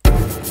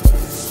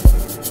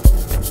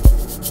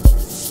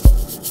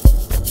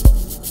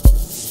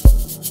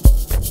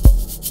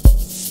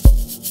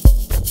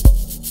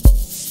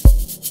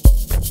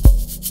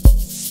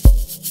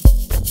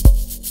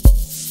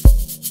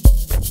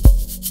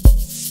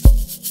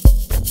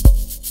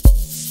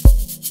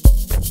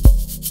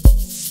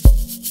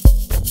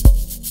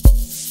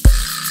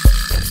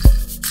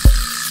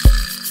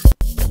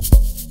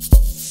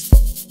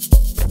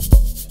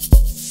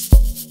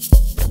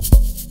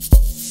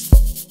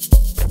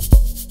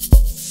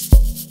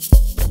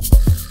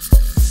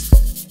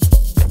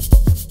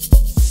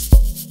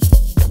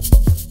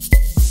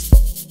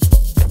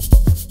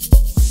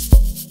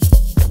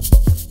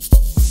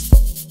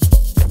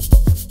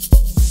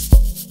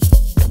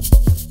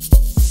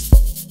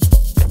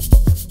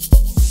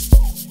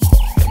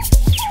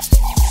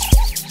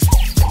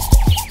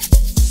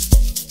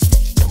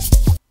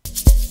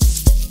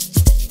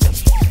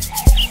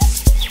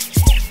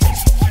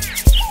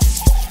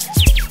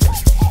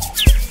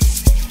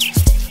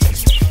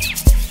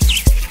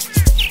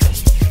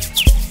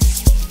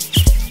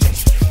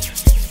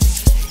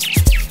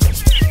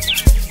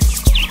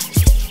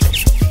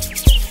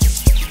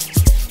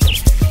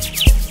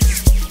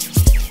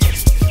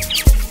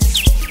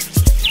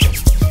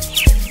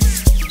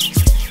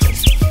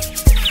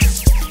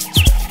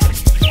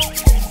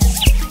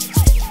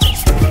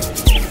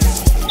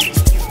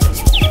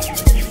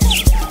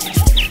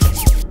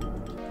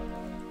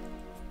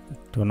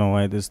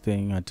 why this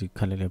thing had to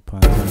color the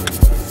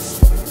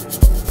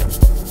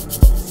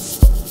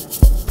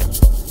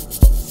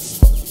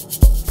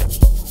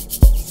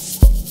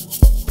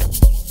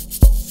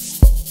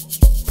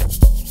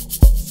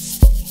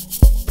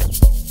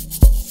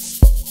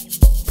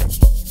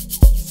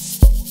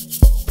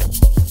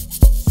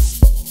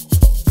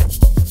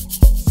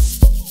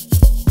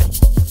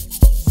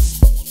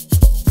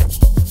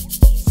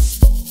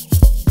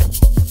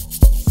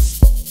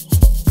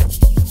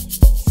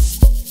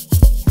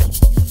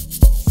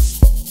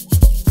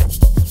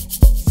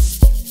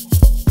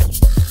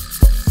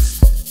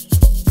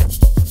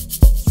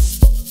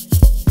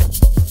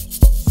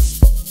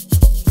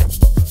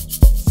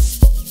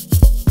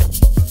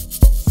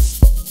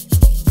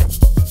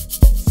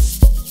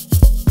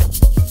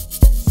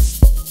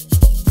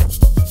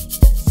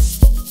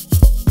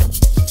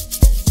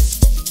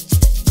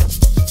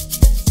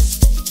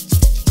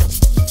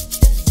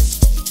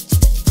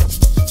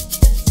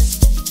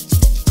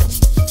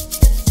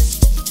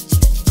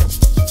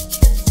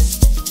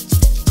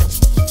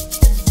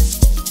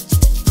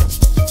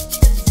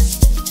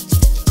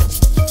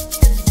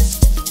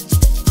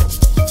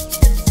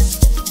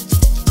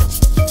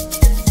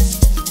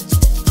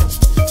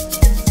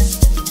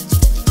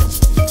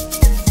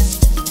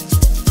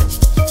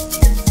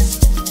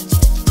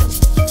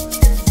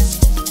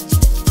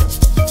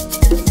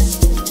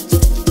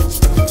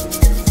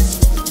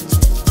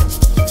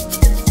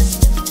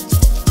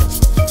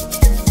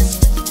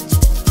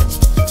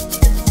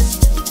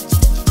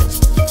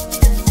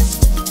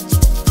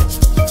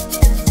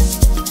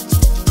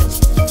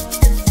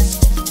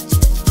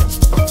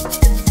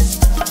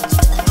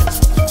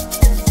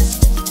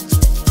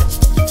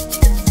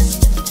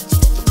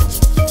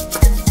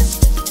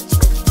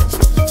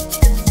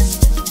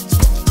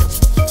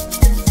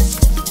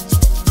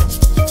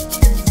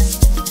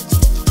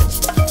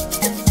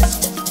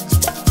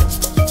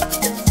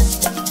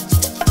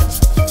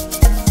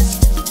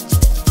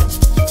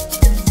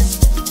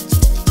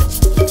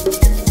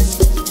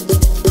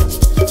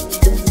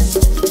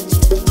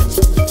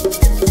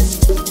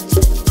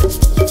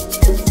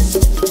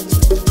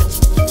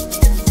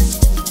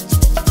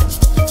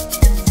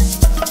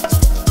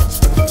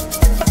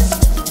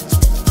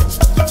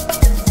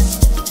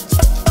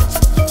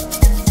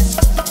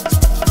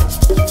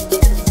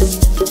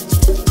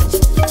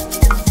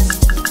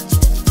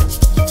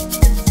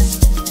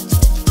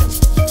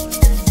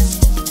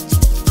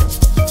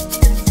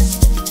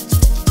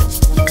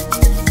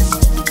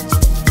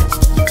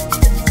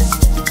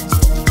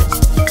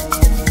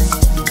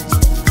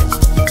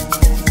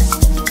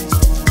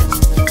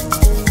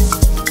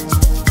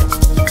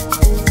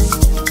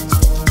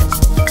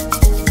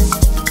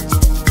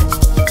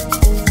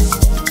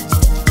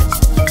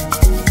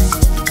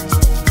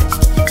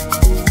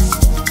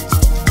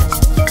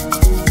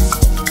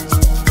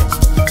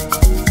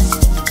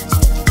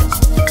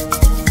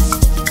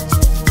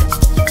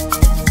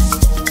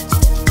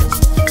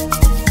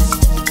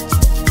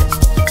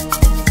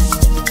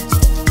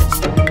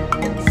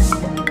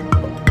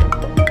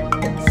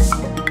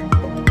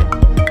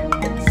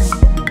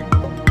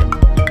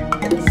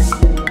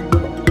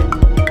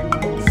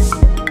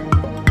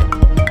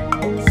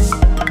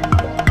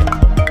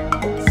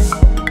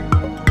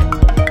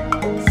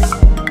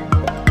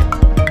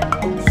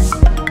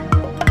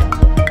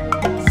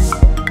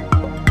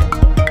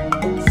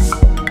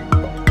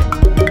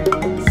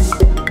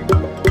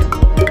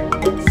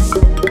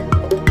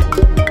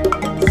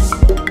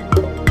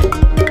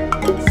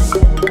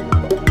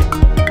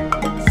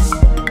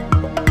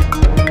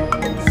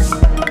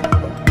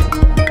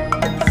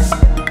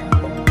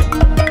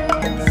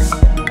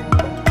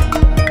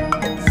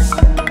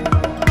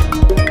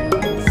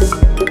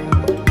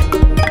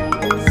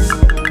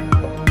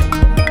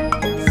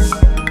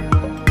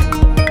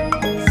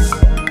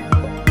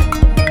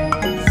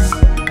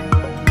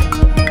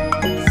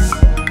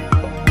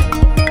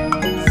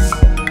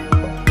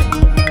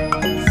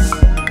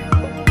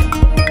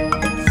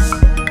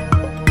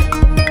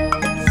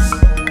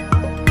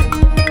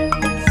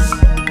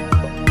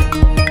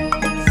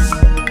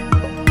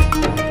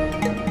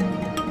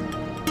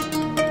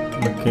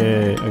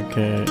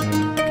Okay.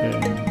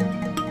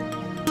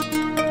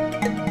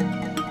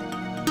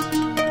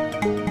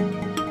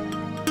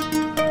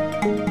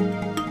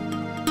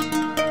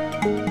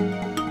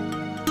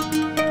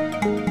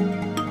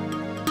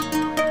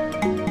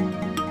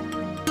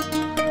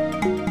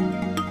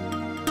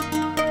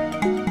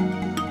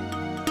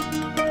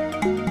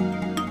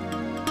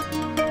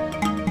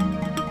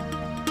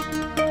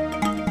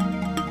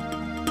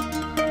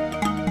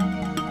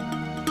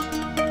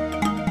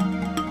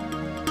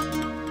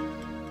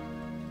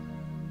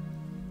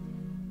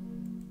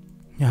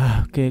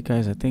 Yeah, okay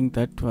guys, I think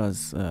that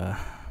was a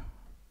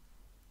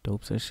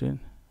dope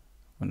session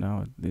for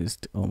now. It's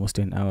almost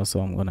an hour, so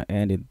I'm gonna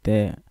end it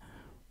there.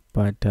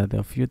 But there are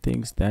a few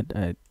things that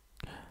I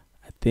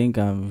think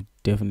I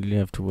definitely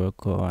have to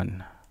work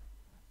on.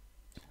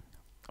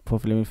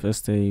 Let me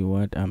first say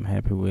what I'm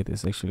happy with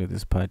is actually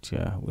this part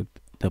here with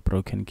the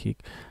broken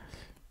kick.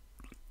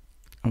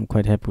 I'm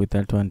quite happy with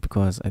that one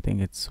because I think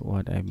it's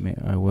what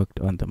I worked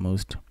on the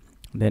most.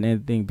 Then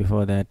anything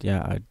before that,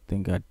 yeah, I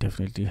think I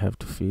definitely have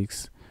to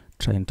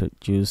try and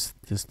introduce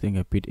this thing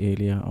a bit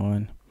earlier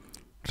on,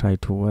 try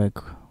to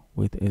work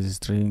with easy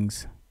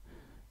strings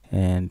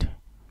and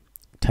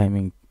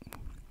timings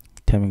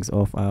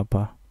off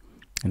upper,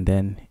 and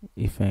then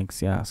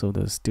effects. Yeah, so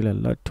there's still a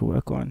lot to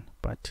work on,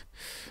 but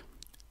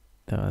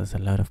there was a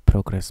lot of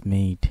progress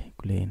made,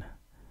 Glenn.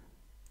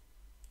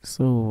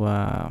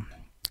 So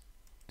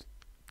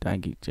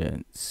thank you,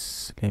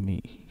 gents. Let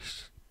me.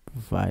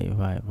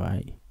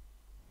 Bye.